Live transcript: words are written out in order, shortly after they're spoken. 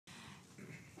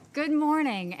Good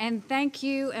morning, and thank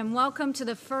you, and welcome to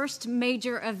the first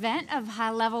major event of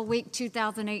High Level Week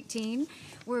 2018.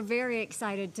 We're very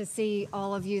excited to see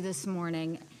all of you this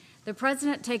morning. The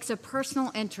President takes a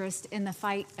personal interest in the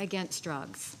fight against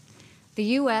drugs. The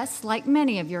U.S., like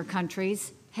many of your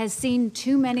countries, has seen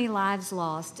too many lives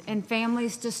lost and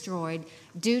families destroyed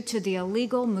due to the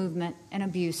illegal movement and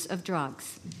abuse of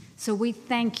drugs. So we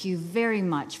thank you very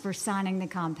much for signing the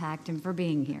compact and for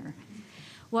being here.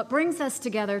 What brings us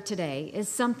together today is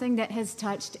something that has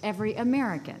touched every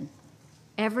American.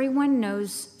 Everyone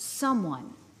knows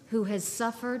someone who has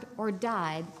suffered or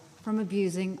died from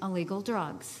abusing illegal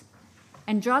drugs.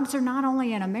 And drugs are not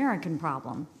only an American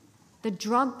problem. The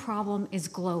drug problem is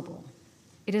global.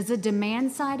 It is a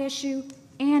demand-side issue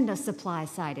and a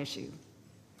supply-side issue.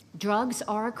 Drugs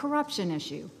are a corruption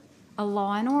issue, a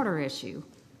law and order issue,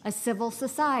 a civil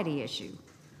society issue.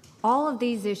 All of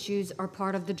these issues are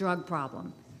part of the drug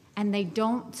problem, and they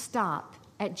don't stop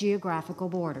at geographical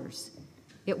borders.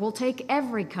 It will take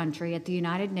every country at the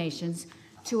United Nations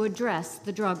to address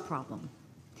the drug problem.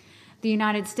 The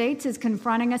United States is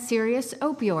confronting a serious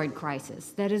opioid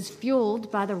crisis that is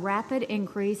fueled by the rapid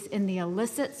increase in the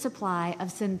illicit supply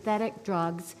of synthetic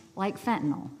drugs like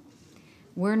fentanyl.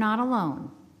 We're not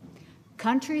alone.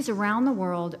 Countries around the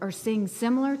world are seeing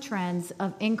similar trends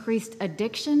of increased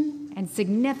addiction and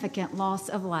significant loss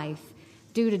of life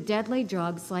due to deadly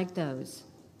drugs like those.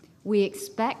 We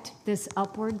expect this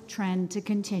upward trend to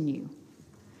continue.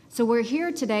 So we're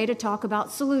here today to talk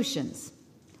about solutions.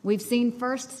 We've seen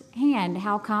firsthand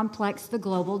how complex the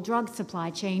global drug supply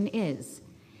chain is.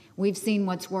 We've seen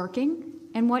what's working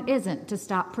and what isn't to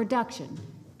stop production,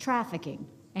 trafficking,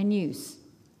 and use.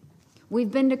 We've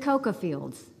been to coca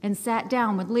fields and sat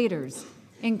down with leaders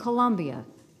in Colombia,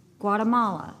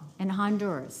 Guatemala, and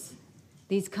Honduras.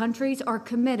 These countries are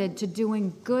committed to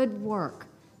doing good work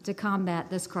to combat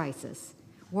this crisis,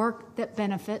 work that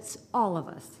benefits all of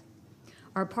us.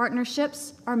 Our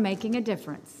partnerships are making a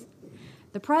difference.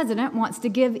 The President wants to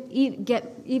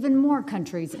get even more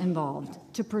countries involved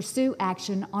to pursue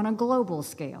action on a global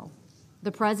scale.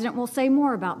 The President will say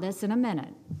more about this in a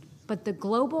minute, but the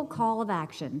global call of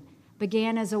action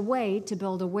began as a way to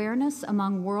build awareness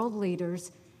among world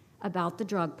leaders about the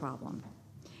drug problem.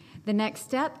 The next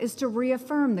step is to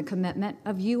reaffirm the commitment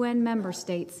of UN member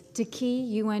states to key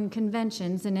UN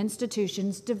conventions and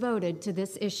institutions devoted to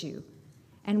this issue.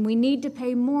 And we need to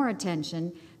pay more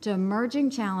attention to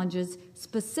emerging challenges,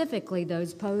 specifically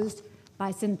those posed by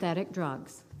synthetic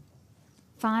drugs.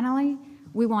 Finally,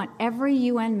 we want every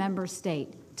UN member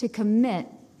state to commit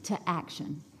to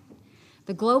action.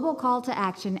 The global call to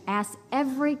action asks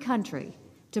every country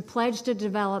to pledge to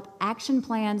develop action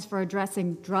plans for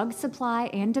addressing drug supply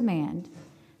and demand,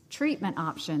 treatment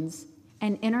options,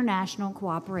 and international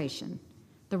cooperation.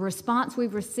 The response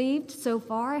we've received so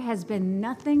far has been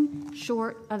nothing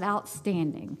short of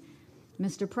outstanding.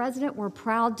 Mr. President, we're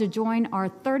proud to join our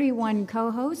 31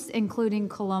 co-hosts, including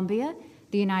Colombia,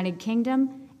 the United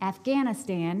Kingdom,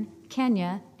 Afghanistan,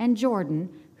 Kenya, and Jordan,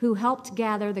 who helped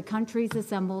gather the countries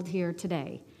assembled here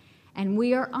today. And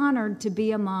we are honored to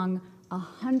be among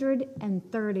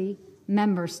 130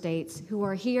 member states who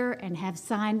are here and have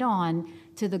signed on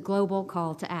to the global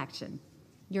call to action.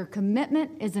 Your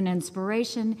commitment is an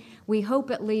inspiration. We hope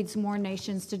it leads more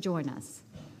nations to join us.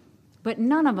 But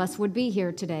none of us would be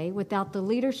here today without the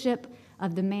leadership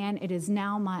of the man it is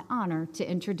now my honor to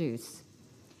introduce.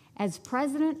 As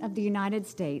President of the United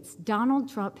States, Donald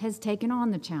Trump has taken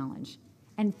on the challenge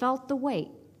and felt the weight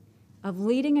of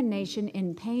leading a nation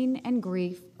in pain and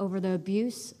grief over the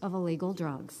abuse of illegal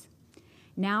drugs.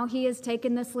 Now he has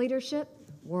taken this leadership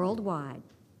worldwide.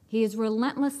 He is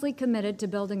relentlessly committed to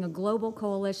building a global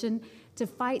coalition to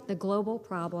fight the global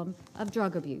problem of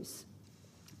drug abuse.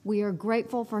 We are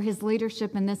grateful for his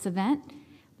leadership in this event.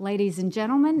 Ladies and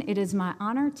gentlemen, it is my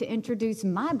honor to introduce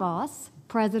my boss,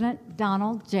 President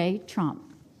Donald J.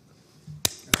 Trump.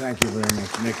 Thank you very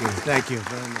much, Nikki. Thank you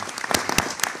very much.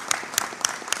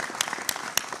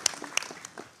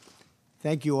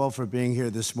 Thank you all for being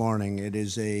here this morning. It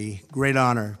is a great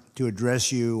honor to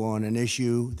address you on an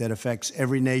issue that affects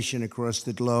every nation across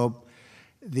the globe,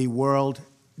 the world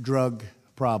drug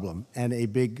problem, and a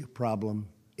big problem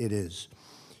it is.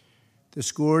 The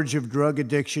scourge of drug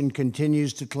addiction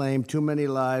continues to claim too many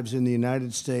lives in the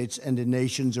United States and in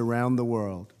nations around the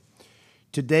world.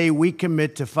 Today, we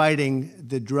commit to fighting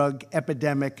the drug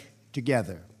epidemic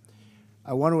together.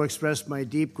 I want to express my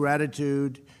deep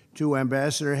gratitude to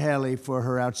Ambassador Haley for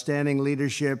her outstanding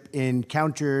leadership in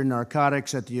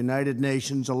counter-narcotics at the United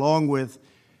Nations, along with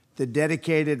the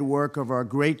dedicated work of our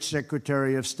great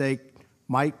Secretary of State,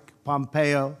 Mike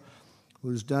Pompeo,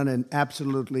 who's done an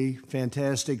absolutely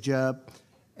fantastic job,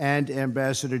 and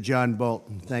Ambassador John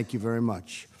Bolton. Thank you very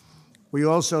much. We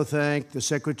also thank the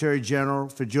Secretary General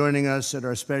for joining us as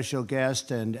our special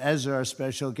guest,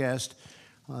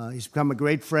 he's become a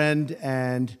great friend,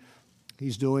 and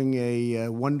he's doing a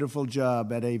wonderful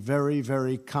job at a very,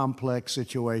 very complex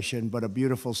situation, but a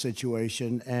beautiful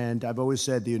situation. And I've always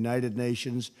said the United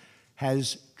Nations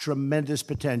has tremendous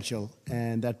potential,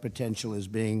 and that potential is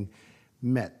being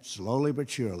met. Slowly but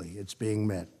surely, it's being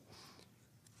met.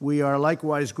 We are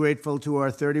likewise grateful to our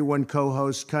 31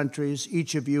 co-host countries.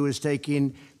 Each of you is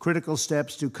taking critical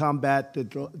steps to combat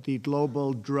the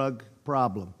global drug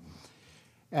problem.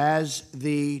 As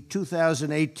the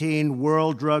 2018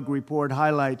 World Drug Report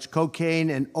highlights,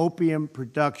 cocaine and opium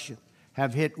production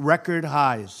have hit record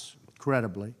highs,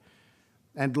 incredibly,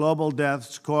 and global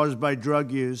deaths caused by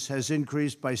drug use has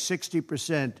increased by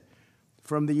 60%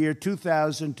 from the year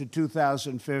 2000 to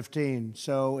 2015.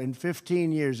 So in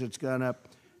 15 years, it's gone up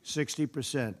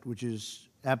 60%, which is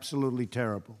absolutely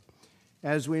terrible.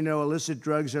 As we know, illicit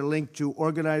drugs are linked to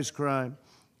organized crime,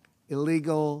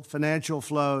 illegal financial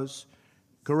flows,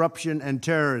 corruption, and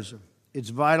terrorism. It's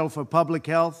vital for public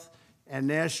health and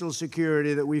national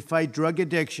security that we fight drug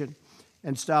addiction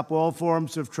and stop all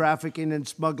forms of trafficking and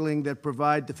smuggling that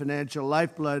provide the financial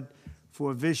lifeblood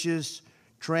for vicious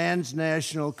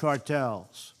transnational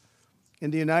cartels. In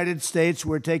the United States,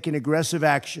 we're taking aggressive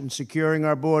action, securing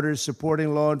our borders,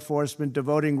 supporting law enforcement,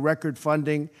 devoting record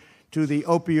funding to the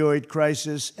opioid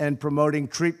crisis, and promoting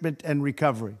treatment and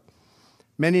recovery.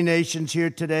 Many nations here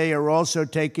today are also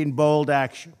taking bold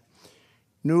action.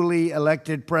 Newly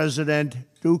elected President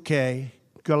Duque,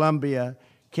 Colombia,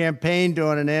 campaigned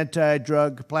on an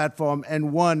anti-drug platform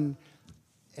and won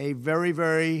a very,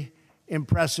 very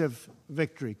impressive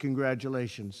victory.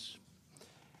 Congratulations.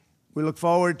 We look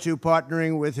forward to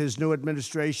partnering with his new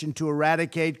administration to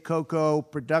eradicate cocoa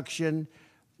production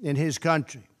in his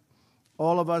country.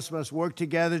 All of us must work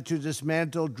together to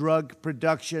dismantle drug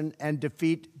production and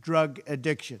defeat drug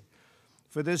addiction.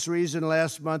 For this reason,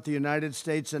 last month, the United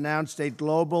States announced a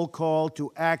global call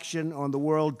to action on the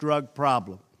world drug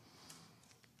problem.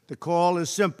 The call is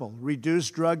simple: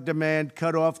 reduce drug demand,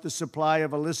 cut off the supply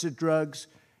of illicit drugs,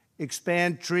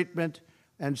 expand treatment,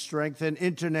 and strengthen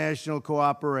international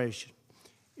cooperation.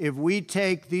 If we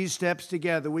take these steps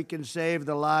together, we can save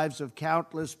the lives of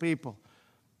countless people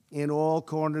in all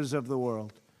corners of the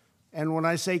world. And when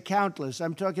I say countless,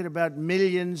 I'm talking about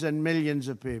millions and millions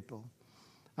of people.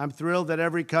 I'm thrilled that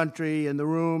every country in the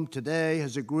room today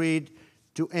has agreed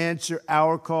to answer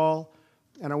our call,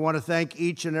 and I want to thank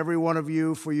each and every one of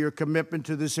you for your commitment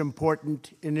to this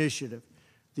important initiative.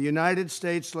 The United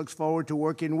States looks forward to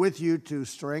working with you to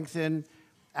strengthen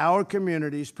our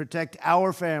communities, protect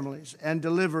our families, and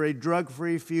deliver a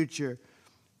drug-free future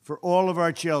for all of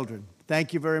our children.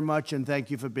 Thank you very much, and thank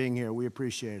you for being here. We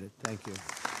appreciate it. Thank you.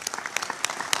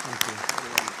 Thank you.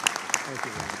 Thank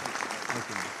you. Thank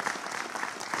you.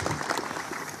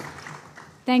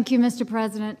 Thank you, Mr.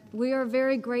 President. We are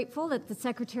very grateful that the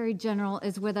Secretary General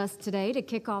is with us today to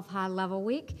kick off High Level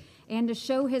Week and to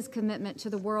show his commitment to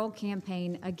the world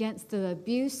campaign against the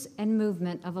abuse and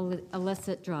movement of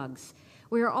illicit drugs.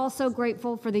 We are also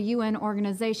grateful for the UN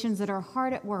organizations that are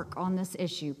hard at work on this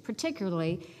issue,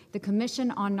 particularly the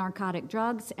Commission on Narcotic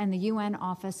Drugs and the UN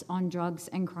Office on Drugs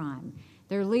and Crime.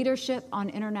 Their leadership on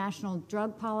international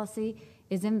drug policy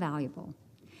is invaluable.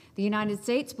 The United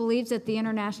States believes that the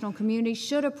international community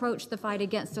should approach the fight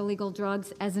against illegal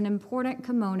drugs as an important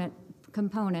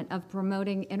component of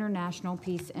promoting international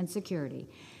peace and security.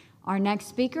 Our next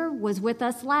speaker was with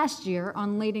us last year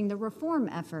on leading the reform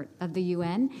effort of the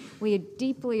UN. We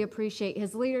deeply appreciate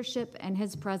his leadership and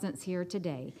his presence here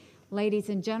today. Ladies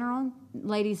and gentlemen,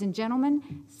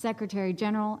 Secretary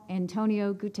General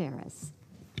Antonio Guterres.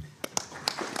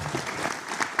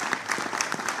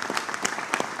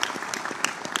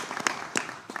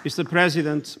 Mr.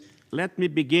 President, let me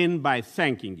begin by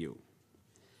thanking you.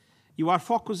 You are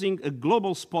focusing a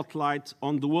global spotlight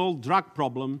on the world drug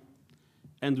problem,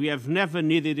 and we have never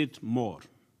needed it more.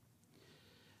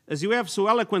 As you have so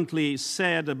eloquently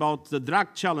said about the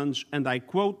drug challenge, and I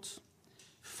quote,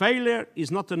 "Failure is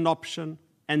not an option,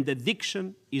 and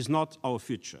addiction is not our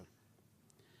future."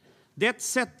 That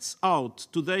sets out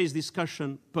today's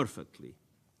discussion perfectly.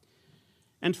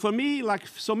 And for me, like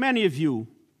so many of you,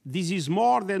 this is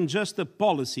more than just a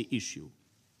policy issue.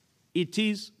 It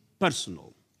is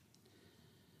personal.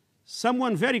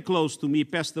 Someone very close to me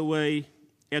passed away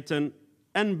at an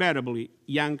unbearably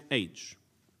young age.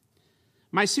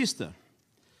 My sister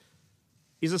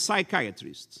is a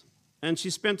psychiatrist, and she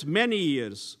spent many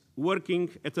years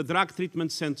working at a drug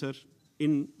treatment center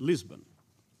in Lisbon.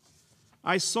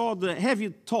 I saw the heavy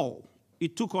toll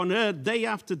it took on her day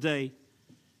after day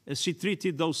as she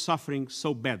treated those suffering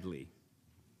so badly.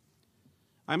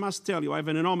 I must tell you, I have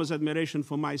an enormous admiration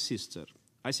for my sister.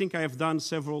 I think I have done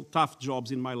several tough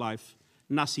jobs in my life,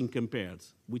 nothing compared,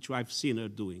 which I've seen her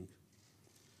doing.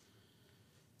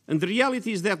 And the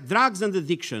reality is that drugs and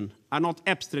addiction are not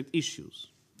abstract issues.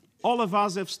 All of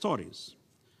us have stories.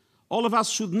 All of us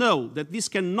should know that this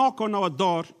can knock on our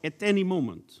door at any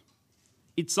moment.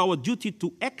 It's our duty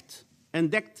to act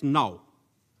and act now.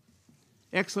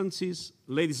 Excellencies,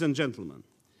 ladies and gentlemen,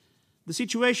 the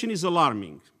situation is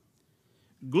alarming.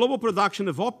 Global production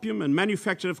of opium and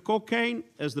manufacture of cocaine,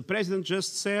 as the President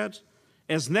just said,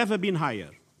 has never been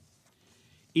higher.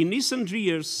 In recent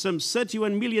years, some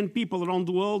 31 million people around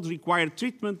the world require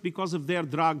treatment because of their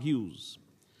drug use.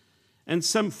 And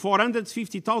some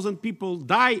 450,000 people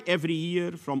die every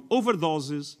year from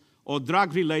overdoses or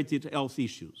drug-related health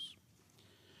issues.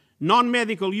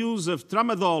 Non-medical use of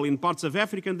tramadol in parts of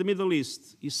Africa and the Middle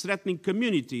East is threatening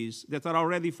communities that are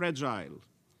already fragile.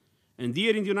 And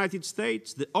here in the United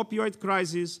States, the opioid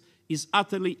crisis is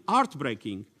utterly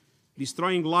heartbreaking,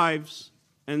 destroying lives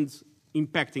and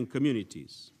impacting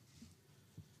communities.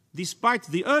 Despite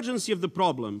the urgency of the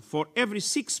problem, for every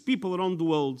 6 people around the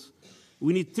world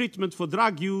we need treatment for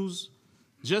drug use,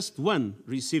 just 1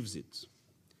 receives it.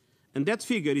 And that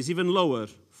figure is even lower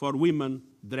for women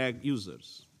drug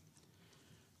users.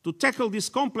 To tackle this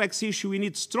complex issue, we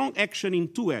need strong action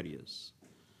in 2 areas.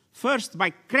 First,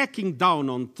 by cracking down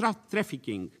on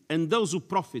trafficking and those who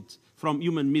profit from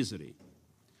human misery.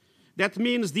 That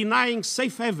means denying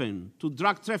safe haven to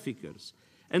drug traffickers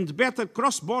and better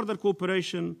cross-border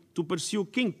cooperation to pursue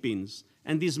kingpins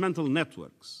and dismantle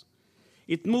networks.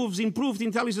 It moves improved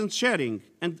intelligence sharing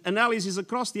and analysis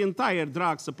across the entire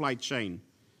drug supply chain.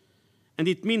 And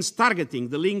it means targeting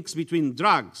the links between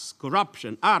drugs,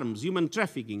 corruption, arms, human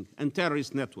trafficking, and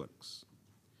terrorist networks.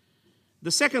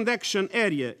 The second action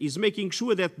area is making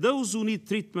sure that those who need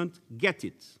treatment get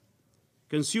it.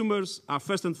 Consumers are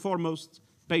first and foremost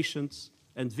patients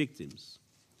and victims.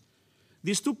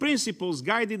 These 2 principles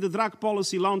guided the drug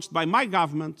policy launched by my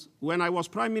government when I was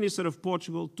Prime Minister of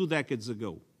Portugal 2 decades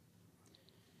ago.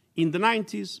 In the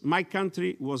 90s, my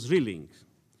country was reeling.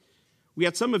 We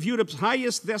had some of Europe's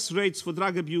highest death rates for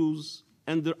drug abuse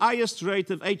and the highest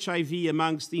rate of HIV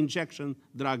amongst injection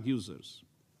drug users.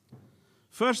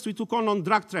 First, we took on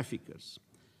drug traffickers.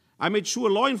 I made sure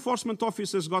law enforcement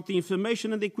officers got the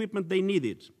information and the equipment they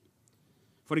needed.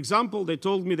 For example, they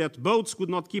told me that boats could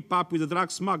not keep up with the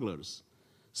drug smugglers,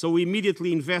 so we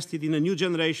immediately invested in a new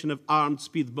generation of armed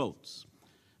speedboats.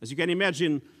 As you can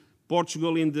imagine,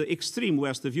 Portugal, in the extreme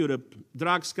west of Europe,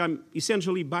 drugs come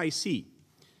essentially by sea.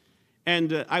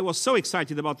 And I was so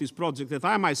excited about this project that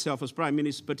I myself, as Prime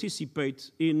Minister,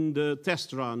 participate in the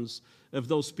test runs of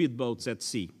those speedboats at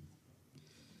sea.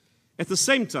 At the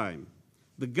same time,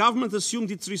 the government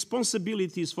assumed its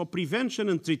responsibilities for prevention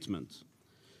and treatment,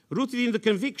 rooted in the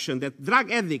conviction that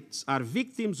drug addicts are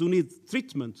victims who need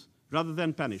treatment rather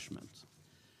than punishment.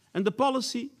 And the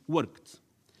policy worked.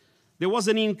 There was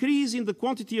an increase in the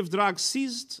quantity of drugs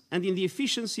seized and in the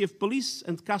efficiency of police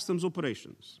and customs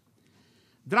operations.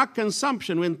 Drug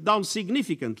consumption went down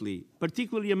significantly,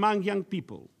 particularly among young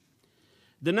people.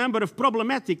 The number of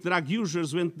problematic drug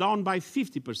users went down by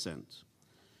 50%.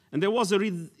 And there was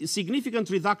a significant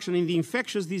reduction in the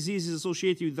infectious diseases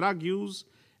associated with drug use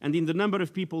and in the number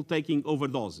of people taking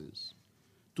overdoses.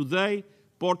 Today,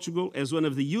 Portugal has one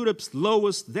of Europe's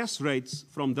lowest death rates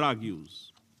from drug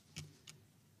use.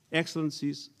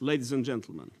 Excellencies, ladies and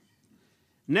gentlemen,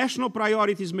 national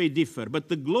priorities may differ, but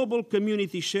the global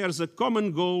community shares a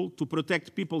common goal to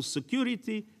protect people's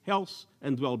security, health,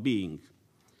 and well-being.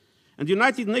 And the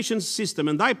United Nations system,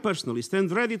 and I personally,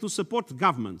 stand ready to support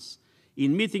governments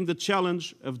in meeting the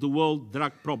challenge of the world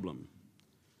drug problem.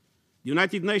 The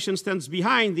United Nations stands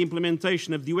behind the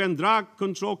implementation of the UN Drug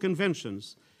Control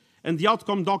Conventions and the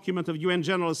outcome document of UN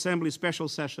General Assembly Special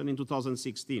Session in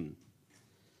 2016.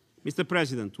 Mr.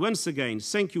 President, once again,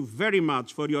 thank you very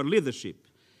much for your leadership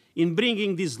in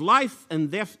bringing this life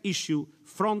and death issue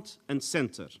front and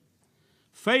center.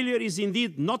 Failure is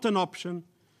indeed not an option.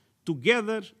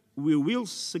 Together we will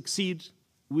succeed.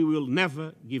 We will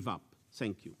never give up.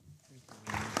 Thank you.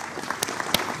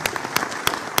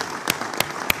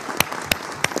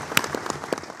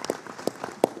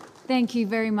 Thank you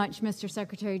very much, Mr.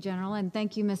 Secretary General, and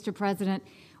thank you, Mr. President.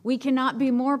 We cannot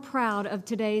be more proud of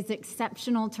today's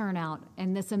exceptional turnout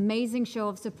and this amazing show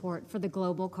of support for the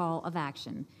global call of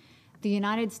action. The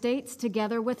United States,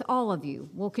 together with all of you,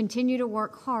 will continue to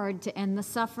work hard to end the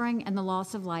suffering and the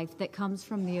loss of life that comes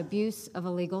from the abuse of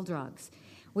illegal drugs.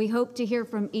 We hope to hear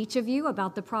from each of you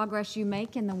about the progress you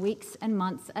make in the weeks and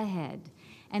months ahead.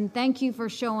 And thank you for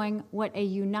showing what a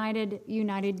united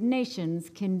United Nations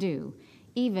can do,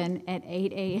 even at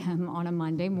 8 a.m. on a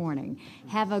Monday morning.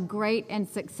 Have a great and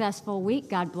successful week.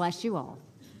 God bless you all.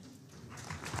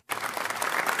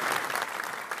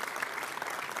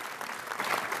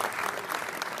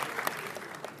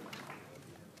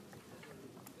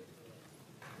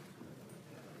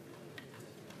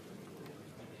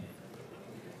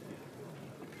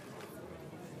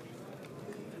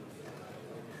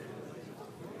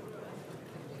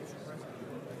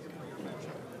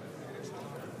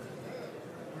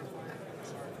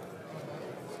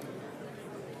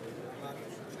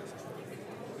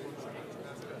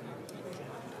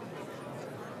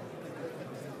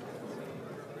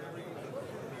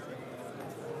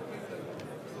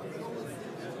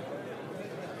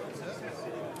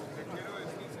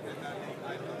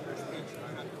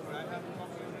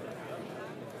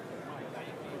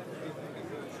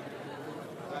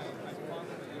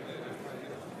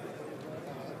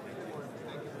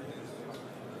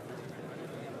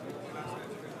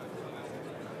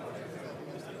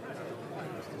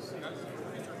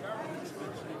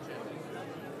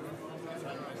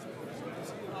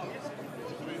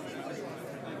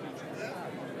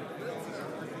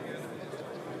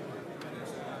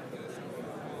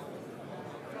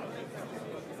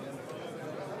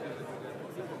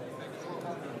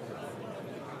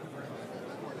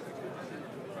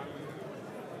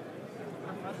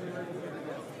 Thank you.